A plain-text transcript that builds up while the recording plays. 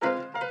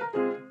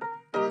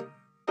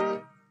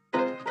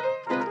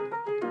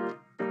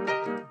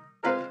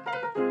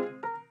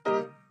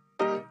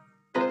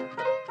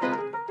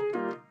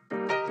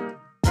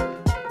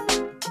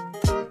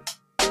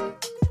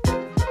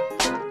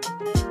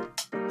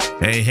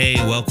Hey,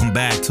 welcome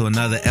back to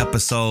another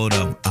episode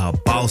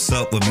of Boss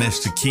Up with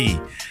Mr. Key.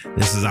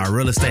 This is our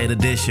real estate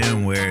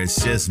edition where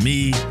it's just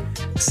me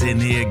sitting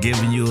here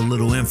giving you a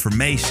little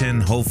information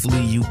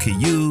hopefully you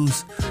can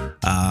use.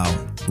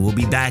 We'll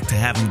be back to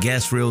having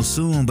guests real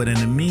soon, but in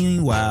the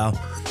meanwhile,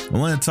 I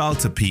want to talk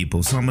to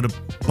people, some of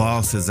the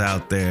bosses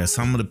out there,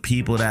 some of the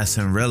people that's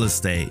in real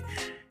estate.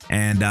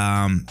 And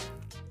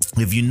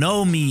if you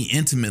know me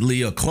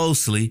intimately or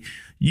closely,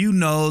 you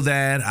know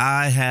that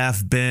I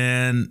have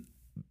been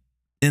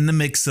in the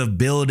mix of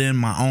building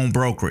my own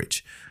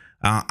brokerage.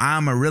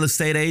 I'm a real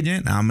estate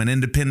agent. I'm an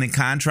independent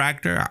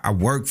contractor. I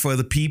work for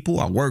the people.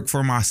 I work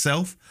for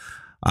myself.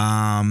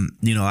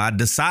 I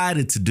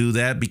decided to do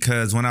that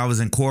because when I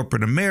was in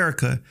corporate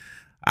America,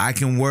 I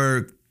can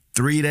work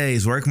 3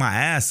 days, work my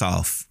ass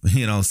off,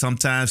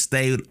 sometimes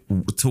stay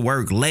to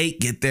work late,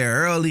 get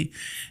there early.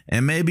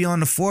 And maybe on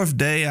the fourth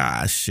day,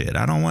 I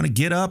don't want to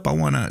get up. I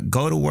want to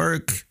go to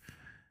work,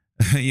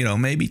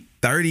 maybe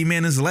 30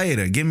 minutes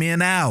later, give me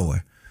an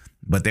hour.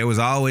 But there was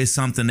always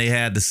something they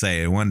had to say.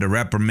 They wanted to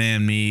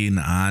reprimand me.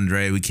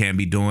 Andre, we can't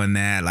be doing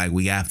that. Like,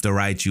 we have to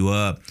write you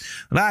up.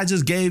 But I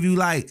just gave you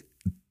like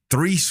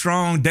 3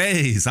 strong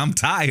days. I'm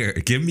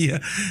tired. Give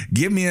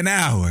me an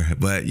hour.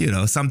 But,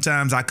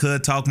 sometimes I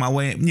could talk my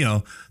way,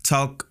 to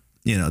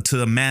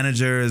the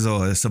managers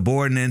or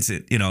subordinates,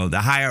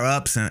 the higher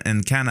ups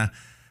and kind of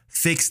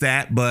fix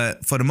that.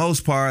 But for the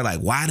most part,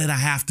 like, why did I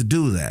have to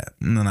do that?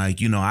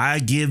 I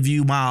give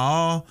you my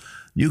all.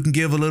 You can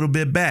give a little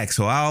bit back.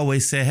 So I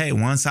always say, hey,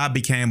 once I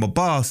became a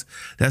boss,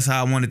 that's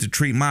how I wanted to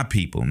treat my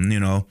people.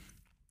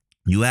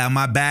 You have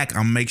my back.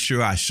 I'm gonna make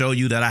sure I show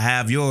you that I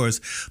have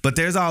yours. But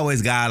there's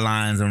always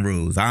guidelines and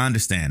rules. I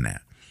understand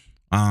that.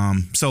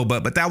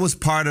 But that was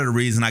part of the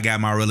reason I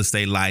got my real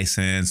estate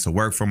license, to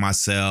work for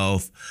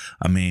myself.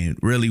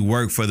 Really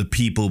work for the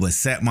people, but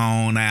set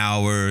my own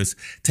hours,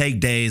 take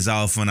days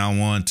off when I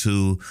want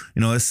to.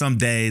 There's some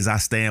days I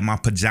stay in my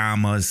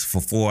pajamas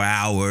for 4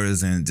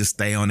 hours and just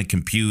stay on the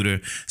computer.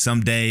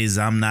 Some days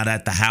I'm not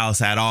at the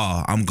house at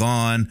all. I'm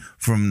gone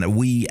from the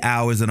wee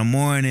hours of the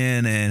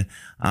morning and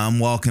I'm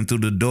walking through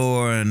the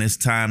door and it's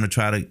time to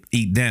try to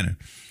eat dinner.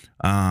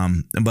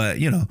 But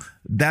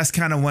that's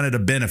kind of one of the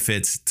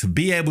benefits. To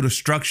be able to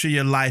structure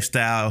your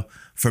lifestyle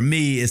for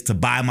me is to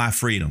buy my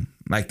freedom,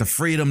 like the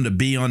freedom to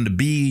be on the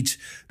beach,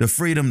 the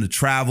freedom to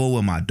travel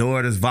with my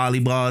daughter's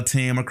volleyball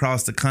team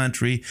across the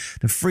country,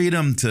 the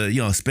freedom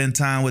to, spend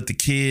time with the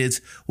kids,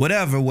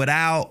 whatever,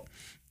 without,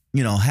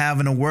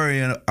 having to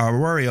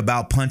worry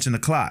about punching the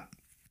clock.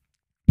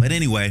 But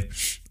anyway,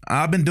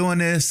 I've been doing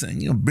this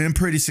and, been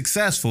pretty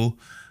successful.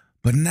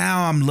 But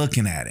now I'm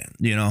looking at it.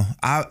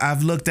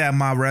 I've looked at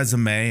my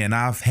resume and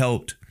I've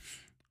helped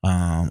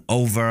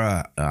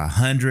over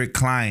 100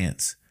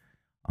 clients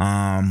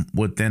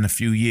within a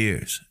few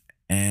years.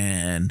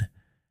 And,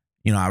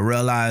 I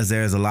realize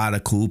there's a lot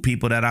of cool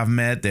people that I've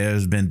met.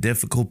 There's been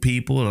difficult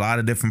people, a lot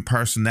of different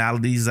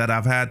personalities that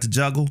I've had to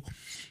juggle.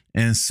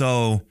 And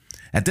so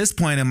at this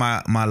point in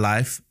my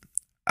life,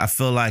 I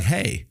feel like,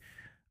 hey,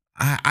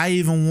 I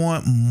even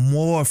want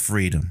more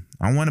freedom.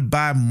 I want to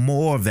buy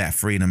more of that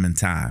freedom and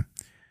time.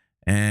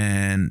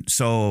 And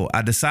so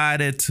I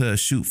decided to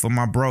shoot for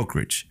my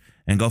brokerage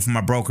and go for my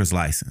broker's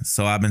license.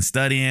 So I've been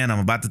studying. I'm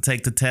about to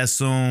take the test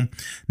soon.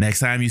 Next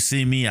time you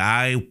see me,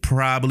 I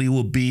probably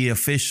will be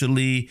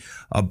officially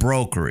a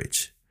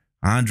brokerage.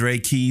 Andre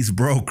Key's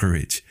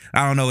Brokerage.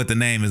 I don't know what the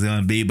name is going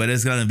to be, but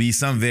it's going to be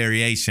some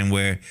variation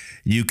where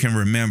you can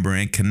remember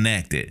and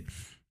connect it.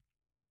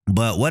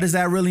 But what does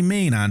that really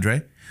mean,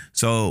 Andre?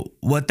 So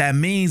what that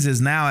means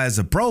is now as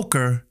a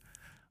broker,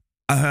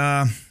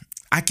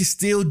 I can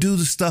still do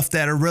the stuff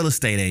that a real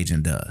estate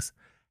agent does.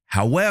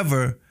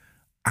 However,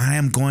 I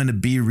am going to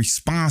be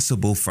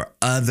responsible for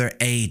other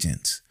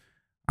agents.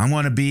 I'm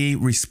going to be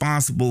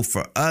responsible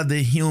for other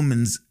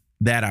humans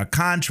that are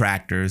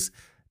contractors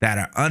that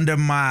are under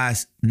my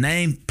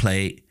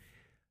nameplate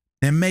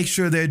and make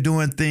sure they're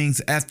doing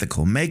things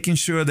ethical, making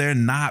sure they're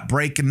not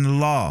breaking the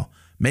law,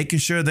 making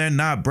sure they're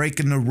not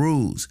breaking the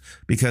rules.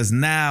 Because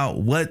now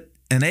what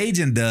an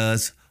agent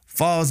does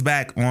falls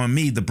back on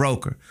me, the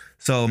broker.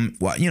 So,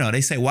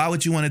 they say, why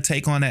would you want to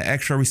take on that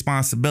extra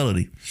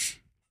responsibility?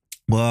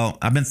 Well,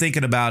 I've been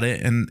thinking about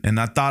it and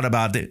I thought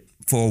about it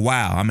for a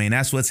while.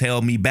 That's what's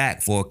held me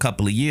back for a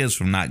couple of years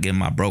from not getting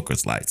my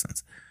broker's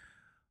license.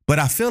 But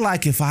I feel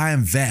like if I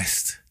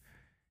invest,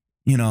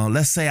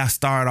 let's say I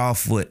start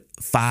off with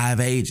 5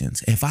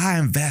 agents. If I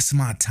invest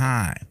my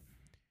time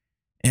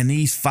in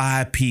these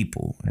 5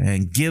 people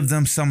and give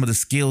them some of the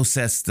skill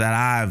sets that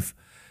I've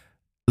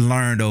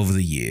learned over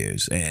the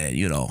years and,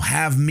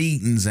 have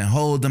meetings and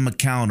hold them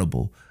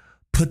accountable,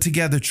 put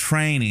together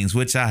trainings,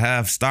 which I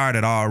have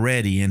started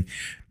already, and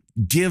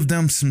give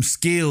them some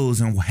skills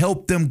and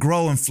help them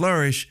grow and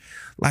flourish,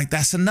 like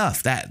that's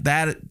enough.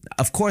 That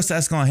of course,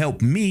 that's going to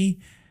help me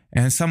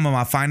and some of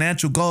my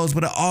financial goals,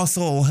 but it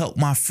also will help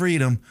my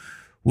freedom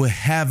with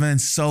having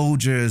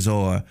soldiers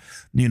or,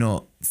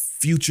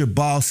 future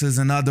bosses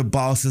and other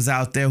bosses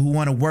out there who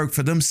want to work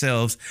for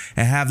themselves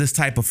and have this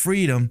type of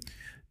freedom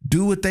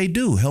do what they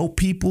do, help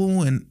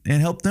people and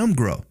help them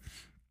grow.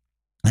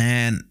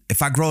 And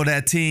if I grow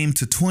that team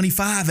to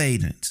 25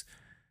 agents,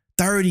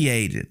 30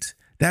 agents,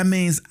 that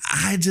means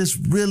I just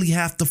really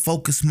have to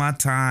focus my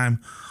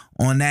time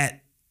on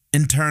that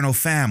internal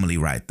family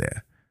right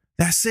there.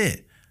 That's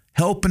it.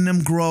 Helping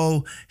them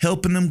grow,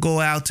 helping them go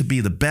out to be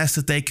the best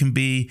that they can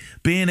be,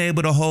 being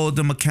able to hold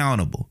them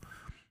accountable.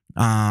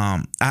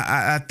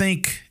 I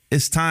think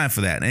it's time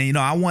for that. And,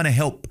 I want to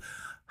help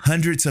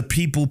hundreds of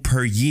people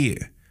per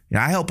year.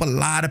 I help a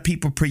lot of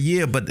people per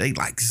year, but they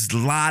like a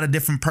lot of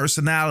different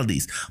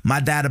personalities. My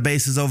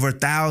database is over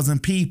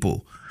 1,000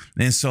 people.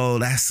 And so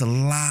that's a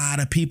lot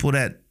of people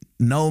that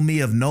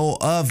know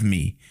of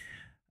me.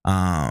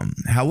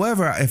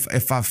 However,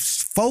 if I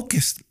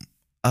focused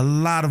a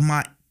lot of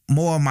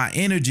more of my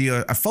energy,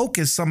 or I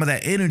focus some of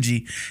that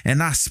energy and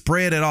not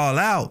spread it all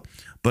out,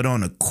 but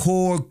on a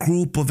core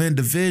group of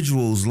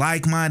individuals,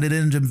 like-minded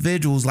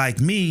individuals like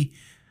me,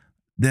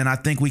 then I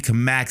think we can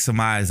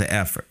maximize the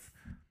effort.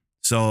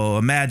 So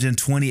imagine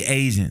 20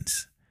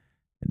 agents,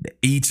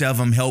 each of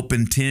them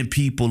helping 10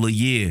 people a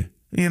year.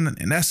 And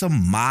that's a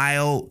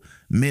mild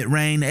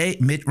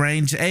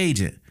mid-range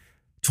agent.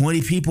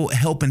 20 people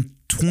helping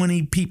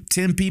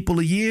 10 people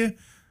a year.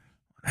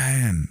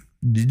 Man,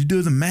 did you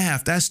do the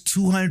math? That's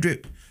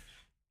 200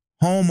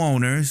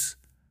 homeowners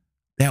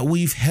that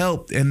we've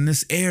helped in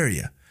this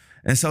area.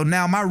 And so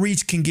now my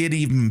reach can get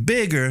even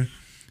bigger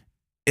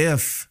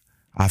if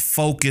I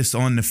focus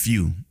on the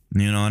few,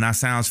 and that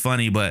sounds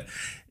funny, but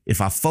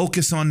if I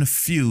focus on the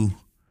few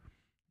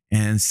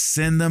and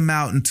send them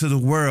out into the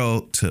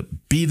world to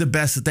be the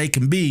best that they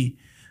can be,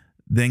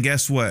 then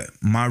guess what?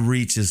 My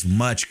reach is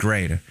much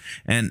greater.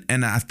 And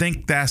I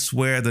think that's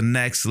where the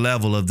next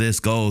level of this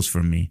goes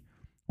for me.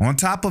 On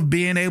top of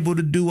being able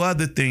to do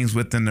other things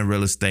within the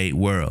real estate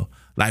world,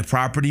 like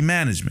property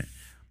management.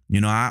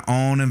 I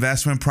own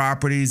investment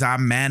properties. I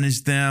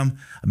manage them.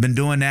 I've been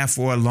doing that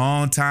for a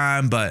long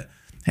time. But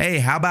hey,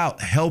 how about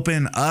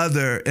helping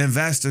other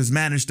investors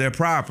manage their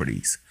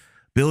properties?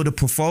 Build a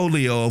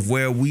portfolio of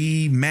where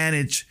we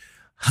manage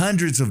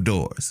hundreds of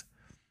doors.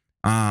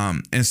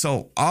 And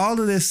so all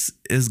of this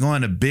is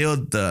going to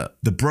build the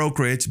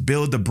brokerage,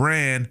 build the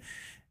brand.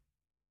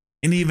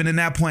 And even in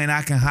that point,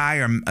 I can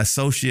hire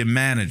associate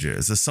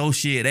managers,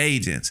 associate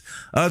agents,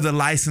 other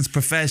licensed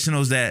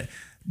professionals that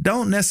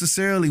don't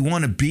necessarily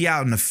want to be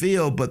out in the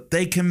field, but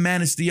they can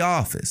manage the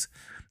office.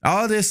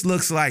 All this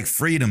looks like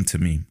freedom to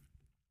me.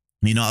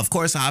 Of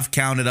course, I've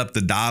counted up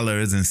the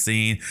dollars and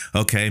seen,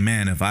 okay,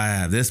 man, if I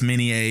have this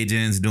many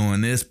agents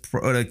doing this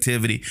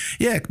productivity,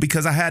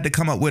 because I had to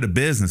come up with a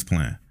business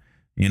plan.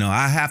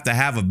 I have to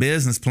have a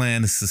business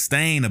plan to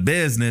sustain a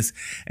business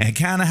and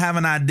kind of have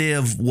an idea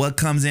of what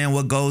comes in,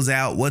 what goes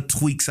out, what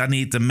tweaks I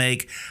need to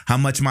make, how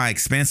much my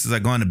expenses are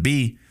going to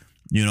be.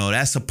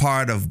 That's a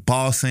part of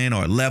bossing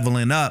or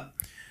leveling up.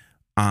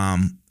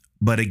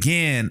 But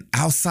again,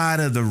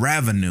 outside of the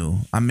revenue,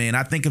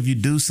 I think if you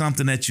do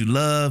something that you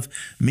love,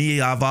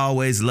 I've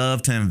always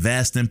loved to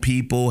invest in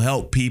people,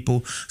 help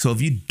people. So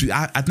if you do,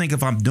 I think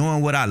if I'm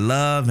doing what I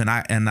love and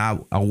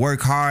I work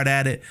hard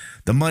at it,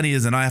 the money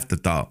is an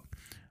afterthought.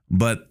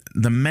 But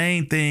the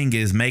main thing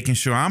is making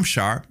sure I'm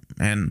sharp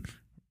on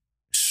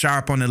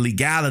the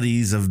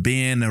legalities of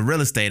being a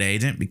real estate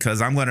agent,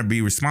 because I'm going to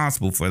be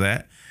responsible for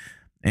that,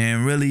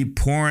 and really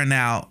pouring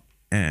out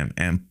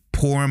and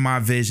pouring my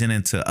vision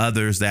into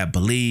others that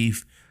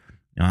believe.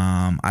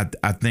 I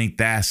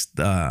think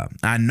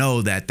I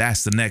know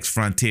that's the next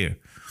frontier.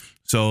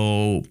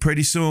 So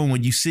pretty soon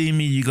when you see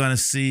me, you're going to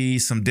see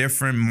some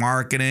different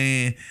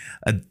marketing,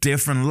 a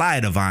different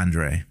light of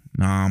Andre.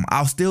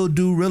 I'll still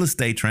do real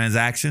estate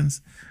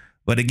transactions,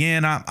 but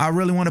again, I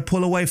really want to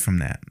pull away from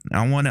that.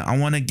 I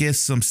want to get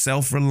some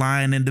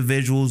self-reliant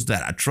individuals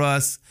that I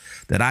trust,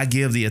 that I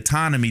give the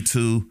autonomy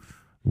to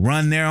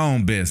run their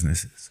own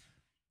businesses.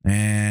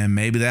 And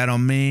maybe that'll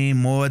mean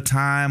more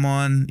time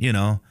on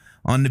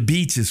the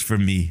beaches for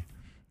me.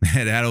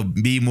 That'll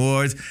be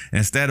more,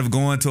 instead of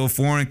going to a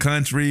foreign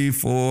country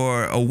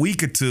for a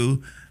week or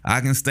two,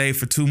 I can stay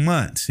for 2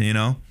 months,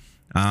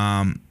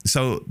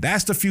 So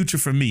that's the future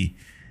for me.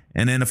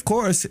 And then, of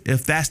course,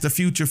 if that's the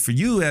future for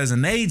you as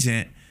an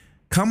agent,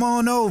 come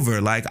on over.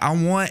 Like, I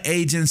want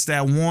agents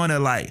that want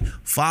to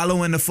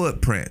follow in the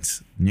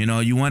footprints.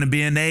 You want to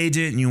be an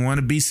agent and you want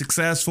to be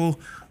successful.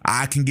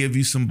 I can give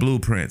you some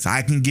blueprints.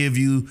 I can give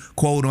you,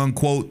 quote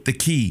unquote, the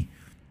key.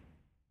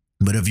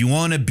 But if you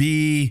want to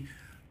be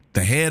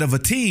the head of a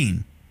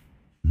team,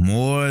 I'm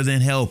more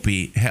than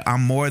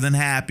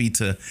happy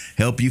to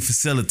help you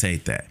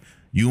facilitate that.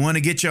 You want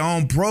to get your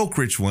own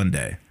brokerage one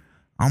day,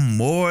 I'm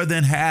more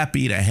than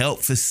happy to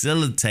help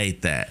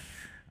facilitate that.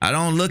 I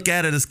don't look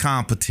at it as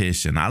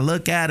competition. I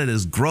look at it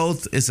as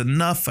growth. It's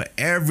enough for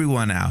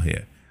everyone out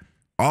here.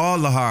 All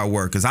the hard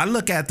workers. I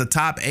look at the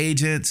top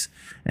agents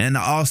in the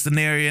Austin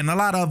area, and a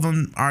lot of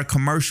them are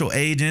commercial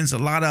agents. A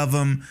lot of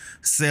them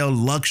sell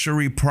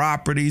luxury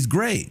properties.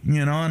 Great.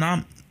 And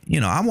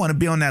I want to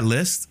be on that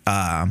list.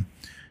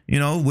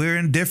 We're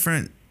in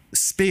different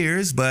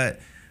spheres, but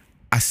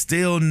I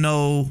still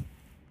know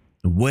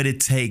what it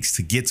takes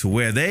to get to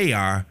where they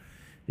are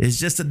is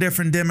just a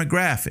different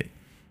demographic,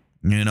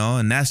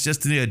 and that's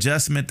just the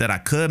adjustment that I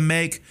could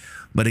make.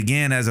 But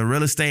again, as a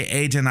real estate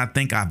agent, I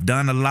think I've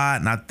done a lot,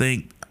 and I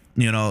think,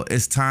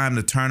 it's time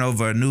to turn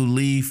over a new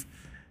leaf,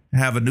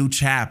 have a new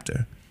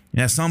chapter.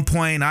 And at some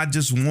point, I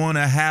just want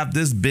to have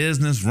this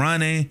business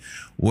running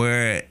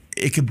where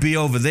it could be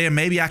over there.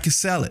 Maybe I could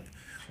sell it,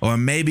 or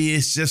maybe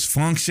it's just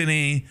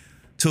functioning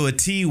to a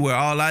T where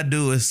all I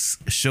do is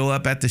show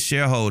up at the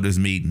shareholders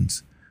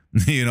meetings.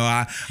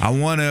 I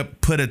want to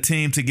put a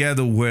team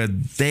together where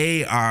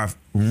they are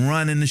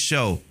running the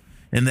show,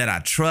 and that I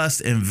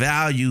trust and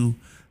value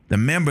the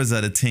members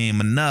of the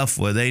team enough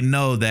where they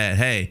know that,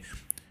 hey,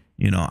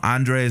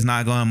 Andre is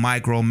not going to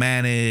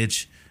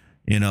micromanage.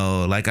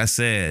 Like I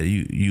said,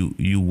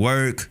 you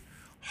work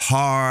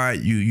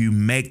hard, you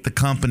make the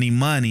company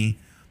money.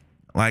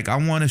 Like, I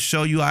want to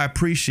show you I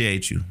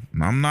appreciate you.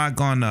 I'm not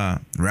going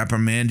to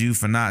reprimand you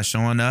for not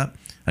showing up.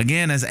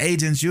 Again, as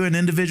agents, you're an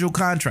individual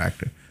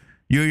contractor.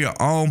 You're your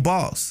own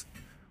boss.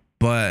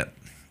 But,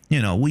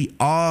 we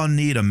all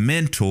need a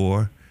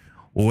mentor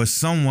or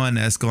someone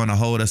that's going to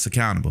hold us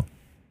accountable.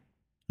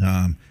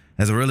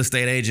 As a real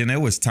estate agent, there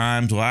was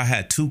times where I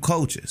had two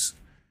coaches.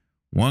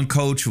 One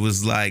coach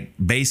was like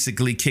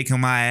basically kicking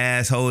my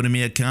ass, holding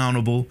me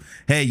accountable.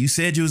 Hey, you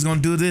said you was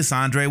going to do this,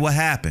 Andre. What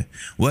happened?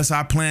 What's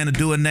our plan to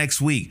do it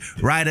next week?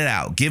 Write it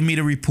out. Give me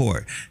the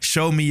report.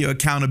 Show me your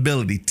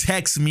accountability.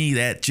 Text me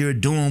that you're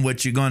doing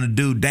what you're going to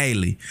do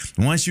daily.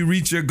 Once you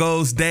reach your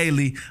goals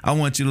daily, I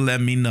want you to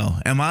let me know.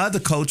 And my other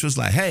coach was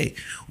like, hey,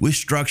 we're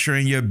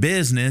structuring your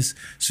business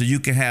so you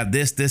can have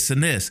this, this,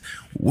 and this.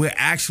 We're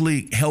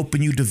actually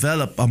helping you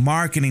develop a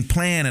marketing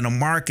plan and a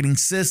marketing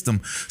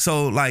system.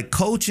 So like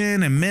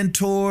coaching and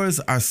mentors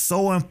are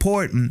so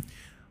important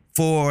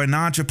for an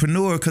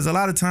entrepreneur, because a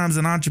lot of times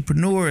an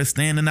entrepreneur is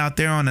standing out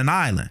there on an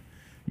island.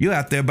 You're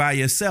out there by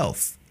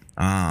yourself.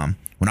 When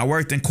I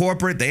worked in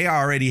corporate, they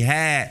already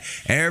had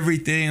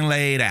everything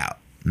laid out.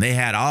 They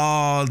had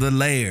all the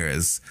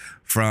layers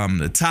from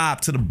the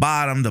top to the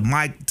bottom, the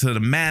mic to the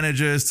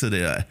managers to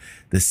the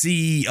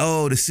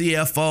CEO, the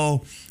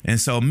CFO. And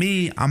so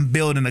I'm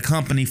building a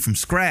company from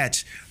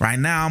scratch. Right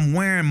now, I'm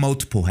wearing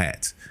multiple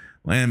hats.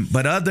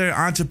 But other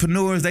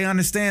entrepreneurs, they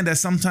understand that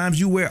sometimes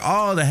you wear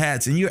all the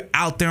hats and you're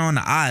out there on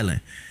the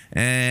island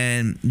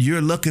and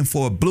you're looking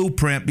for a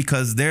blueprint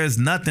because there's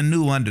nothing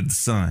new under the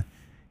sun.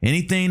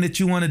 Anything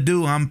that you want to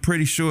do, I'm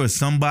pretty sure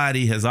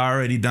somebody has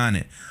already done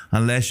it,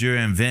 unless you're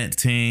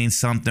inventing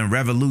something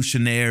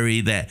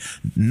revolutionary that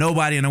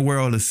nobody in the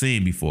world has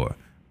seen before.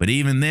 But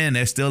even then,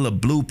 there's still a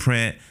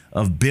blueprint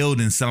of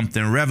building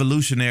something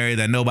revolutionary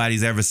that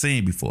nobody's ever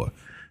seen before.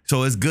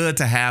 So it's good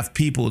to have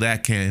people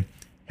that can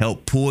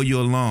help pull you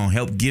along,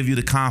 help give you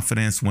the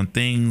confidence when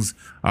things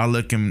are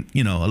looking,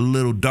 a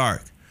little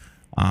dark.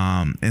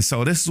 And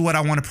so this is what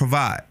I want to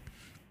provide.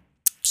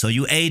 So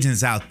you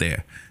agents out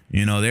there,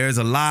 there's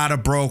a lot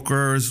of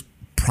brokers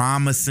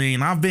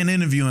promising. I've been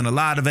interviewing a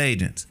lot of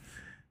agents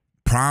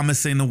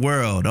promising the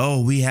world,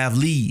 oh, we have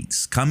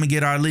leads. Come and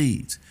get our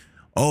leads.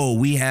 Oh,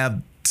 we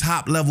have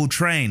top level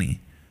training.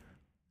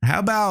 How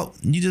about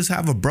you just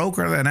have a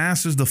broker that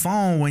answers the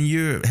phone when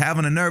you're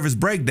having a nervous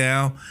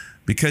breakdown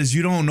because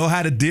you don't know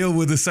how to deal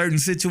with a certain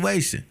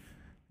situation?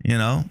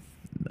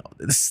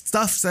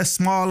 Stuff that's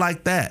small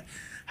like that.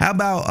 How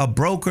about a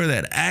broker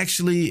that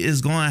actually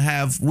is going to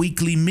have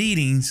weekly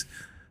meetings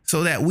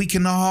so that we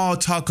can all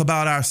talk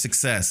about our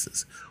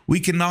successes? We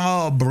can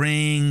all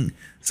bring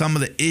some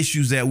of the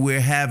issues that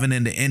we're having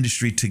in the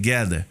industry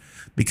together.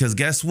 Because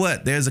guess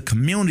what? There's a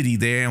community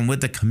there, and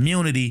with the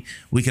community,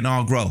 we can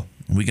all grow.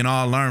 We can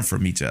all learn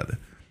from each other.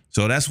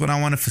 So that's what I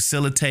want to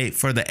facilitate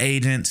for the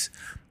agents.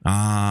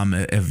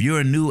 If you're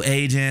a new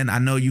agent, I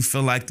know you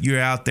feel like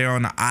you're out there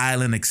on the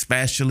island,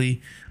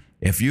 especially.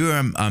 If you're,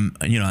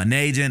 an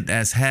agent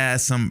that's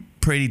has some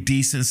pretty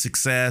decent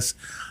success,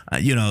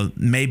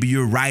 maybe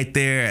you're right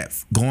there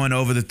going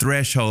over the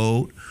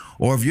threshold.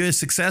 Or if you're a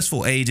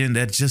successful agent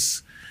that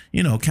just,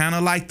 kind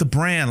of like the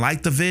brand,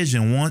 like the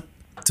vision, want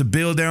to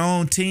build their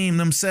own team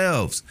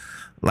themselves.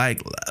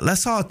 Like,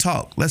 let's all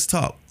talk. Let's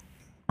talk.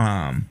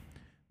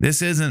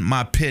 This isn't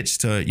my pitch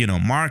to,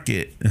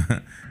 market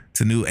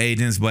to new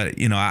agents, but,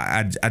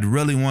 I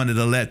really wanted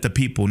to let the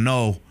people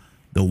know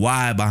the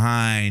why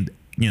behind,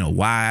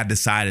 why I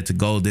decided to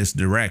go this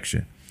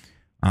direction.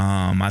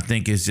 I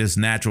think it's just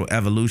natural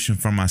evolution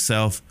for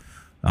myself.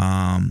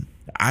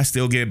 I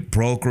still get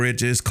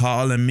brokerages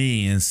calling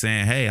me and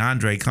saying, hey,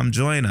 Andre, come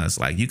join us.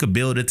 Like, you could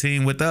build a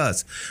team with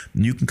us.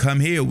 You can come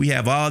here. We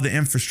have all the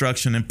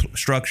infrastructure and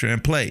structure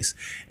in place,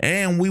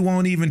 and we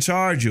won't even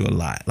charge you a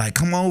lot. Like,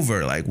 come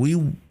over. Like,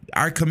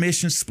 our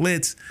commission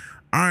splits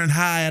aren't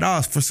high at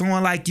all. For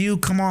someone like you,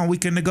 come on, we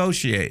can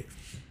negotiate.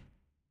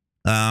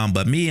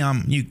 But me,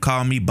 you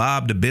call me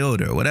Bob the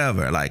Builder,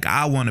 whatever. Like,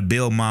 I want to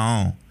build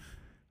my own.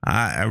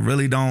 I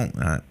really don't.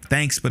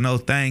 Thanks, but no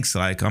thanks.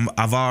 Like,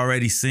 I've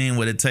already seen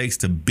what it takes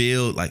to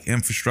build like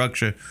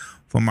infrastructure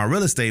for my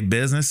real estate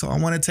business. So I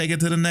want to take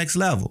it to the next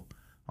level.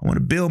 I want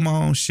to build my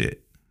own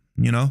shit,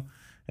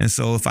 And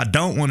so if I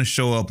don't want to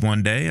show up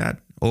one day,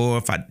 or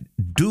if I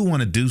do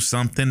want to do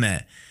something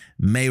that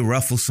may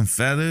ruffle some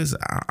feathers,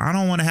 I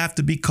don't want to have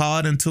to be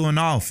called into an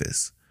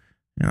office.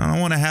 You know, I don't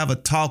want to have a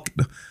talk.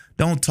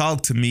 Don't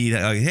talk to me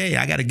that, like, hey,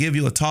 I got to give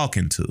you a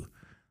talking to.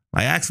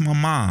 Like, ask my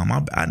mom.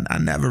 I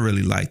never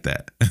really like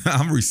that.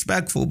 I'm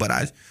respectful, but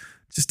I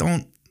just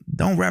don't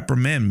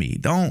reprimand me.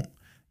 Don't,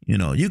 you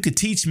know, you could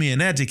teach me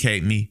and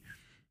educate me,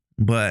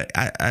 but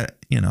I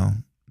you know,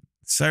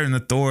 certain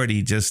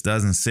authority just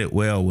doesn't sit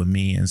well with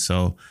me. And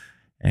so,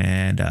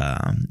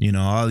 you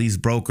know, all these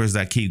brokers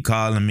that keep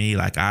calling me,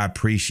 like, I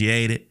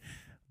appreciate it,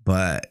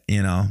 but,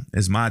 you know,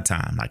 it's my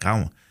time. Like,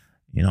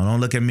 you know, don't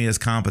look at me as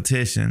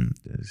competition.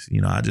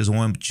 You know, I just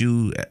want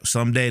you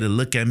someday to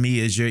look at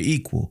me as your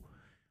equal.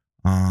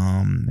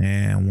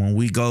 And when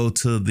we go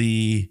to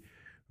the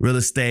real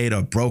estate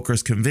or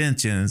brokers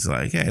conventions,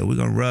 like, hey, we're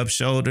going to rub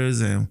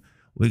shoulders and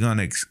we're going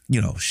to,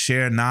 you know,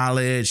 share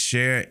knowledge,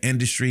 share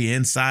industry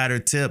insider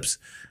tips,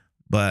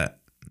 but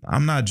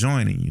I'm not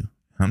joining you.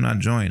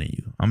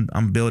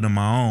 I'm building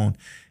my own,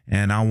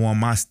 and I want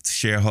my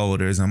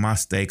shareholders and my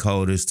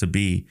stakeholders to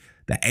be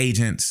the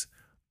agents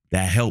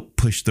that help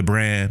push the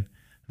brand,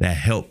 that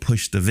help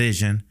push the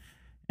vision,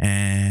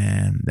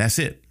 and that's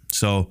it.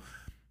 So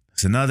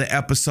it's another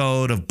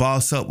episode of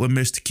Boss Up with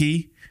Mr.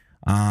 Key.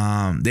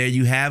 There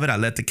you have it. I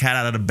let the cat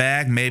out of the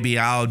bag. Maybe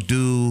I'll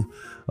do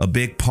a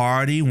big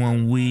party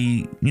when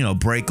we, you know,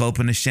 break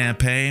open the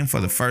champagne for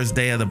the first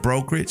day of the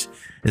brokerage.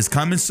 It's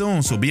coming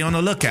soon, so be on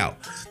the lookout.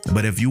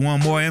 But if you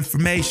want more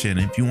information,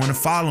 if you want to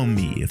follow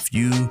me, if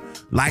you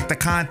like the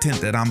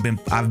content that I've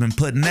been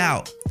putting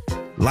out,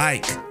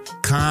 like,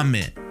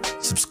 comment,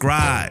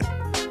 subscribe,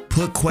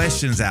 put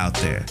questions out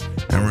there.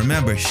 And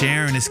remember,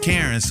 sharing is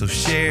caring, so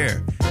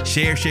share.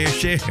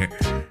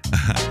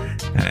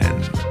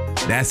 And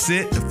that's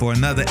it for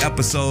another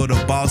episode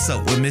of Boss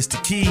Up with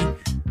Mr. Key,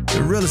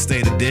 the real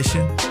estate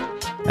edition.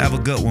 Have a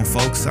good one,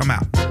 folks. I'm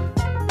out.